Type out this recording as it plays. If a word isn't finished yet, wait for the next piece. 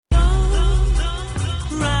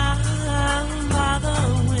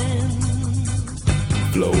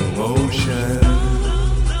motion.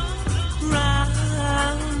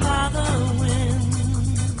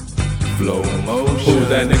 Flow motion. Who's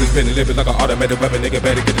that nigga spinning, living like an automated weapon? Nigga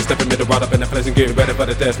better get the stepping middle, right up in the place and get ready for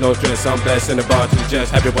the test. No stress, I'm blessed in the bar to the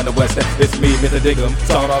chest. Happy when the west end. It's me, Mr. Digger.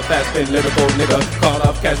 Start off fast, spin lyrical nigga. Call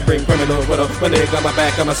off cash, bring criminal with a nigga on my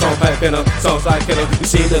back, on my song back pinner. Songs like killer. You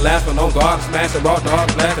see the last one on guard, smashing raw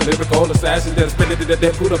dog, blasting lyrical assassin. Then spin it to the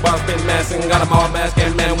dead, who the boss been massing. Got them all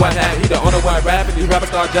masking, man, what hat? He the only one rapping. These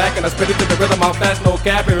rappers start jacking. I spit it to the rhythm, I'm fast, no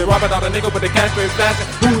capping. Robert out a nigga with the cash, very flashing.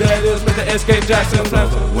 Who that is, Mr. SK Jackson?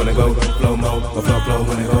 When I go, flow mo, flow,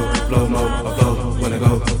 when I go, flow mo, flow, when I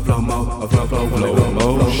go, flow mo, flow, when I go,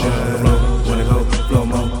 motion. When I go, flow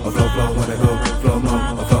mo, flow, when I go, flow mo,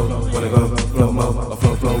 flow, when I go, flow mo,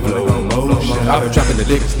 flow, when I go, motion. I've been dropping the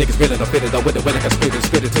lyrics, niggas really don't fit it though. With the way like I spit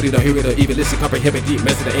it till you don't hear it or even listen. Comprehend it deep,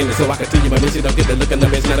 messing the endless, so I continue my mission. Don't get the look in the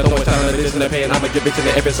mess, now I don't want time to listen to pain. I'ma get bitch in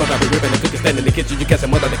the every song I be ripping. The cookies stand in the kitchen, you catch a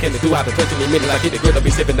mother, the candy do out the touch in the minute. Like hit the grill, I'll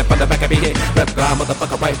be sipping the front, the back, I be hit. Rap God,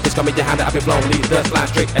 motherfucker, right, bitch, coming behind it, I be blowing leads, dust flying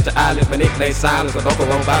straight at your eyelids. My nickname silence, a local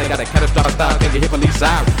on body, got a catastrophic style, can't get hit police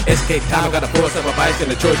siren. SK time, I got a force of a vice, and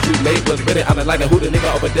the choice you made was really I'm like who the nigga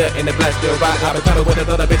over there in the black still ride. I've been trying with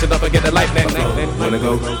another bitch and don't forget the light. When I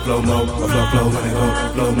go, flow mo, flow, when I go,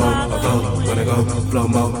 flow mo, flow, when I go, flow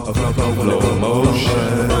mo, flow, when I go,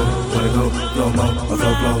 motion. When I go, flow mo,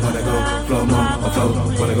 flow, when I go, flow mo, flow,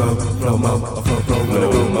 when I go, flow mo, flow, when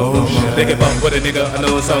I go, motion. Think about with a nigga, a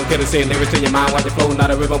new song, get a scene, lyrics in your mind, watch it flow,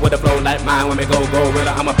 not a river with a flow like mine. When we go, really,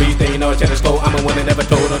 I'm a beast, then you know, check the slow. I'm a winner, never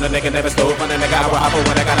told, on the nigga, never stole. From the nigga, I will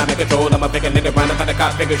when I gotta make control. I'm a big nigga, running from the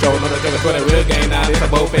cops, finger show. No, the joke for the real game, now it's a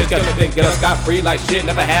both face. Get a thing, get us scot free like shit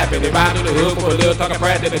never happened. They ride through the hood for a little talking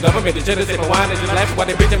pride to the government. The shit is sipping wine and just laughing while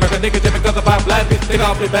they bitching, murder niggas just because of our black bitch. Take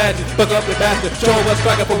off the badges, fuck up the bastard. Show us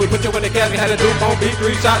striking before we put you in the casket. Had to do on beat,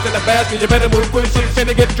 3 shots in the basket. You better move quick, shit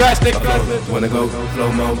finna get drastic. When I go,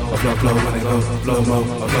 flow mo, flow, when I go, flow mo,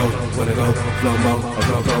 flow, when I go, flow mo,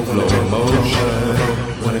 flow, when I go, motion.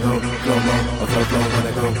 When I go, flow mo, flow, when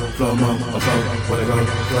I go, flow mo, flow, when I go,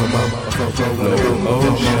 flow mo, flow, when I go,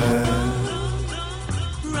 motion.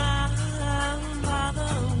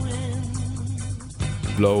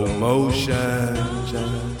 Flow motion.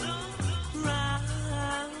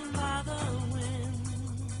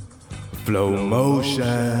 Flow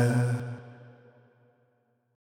motion.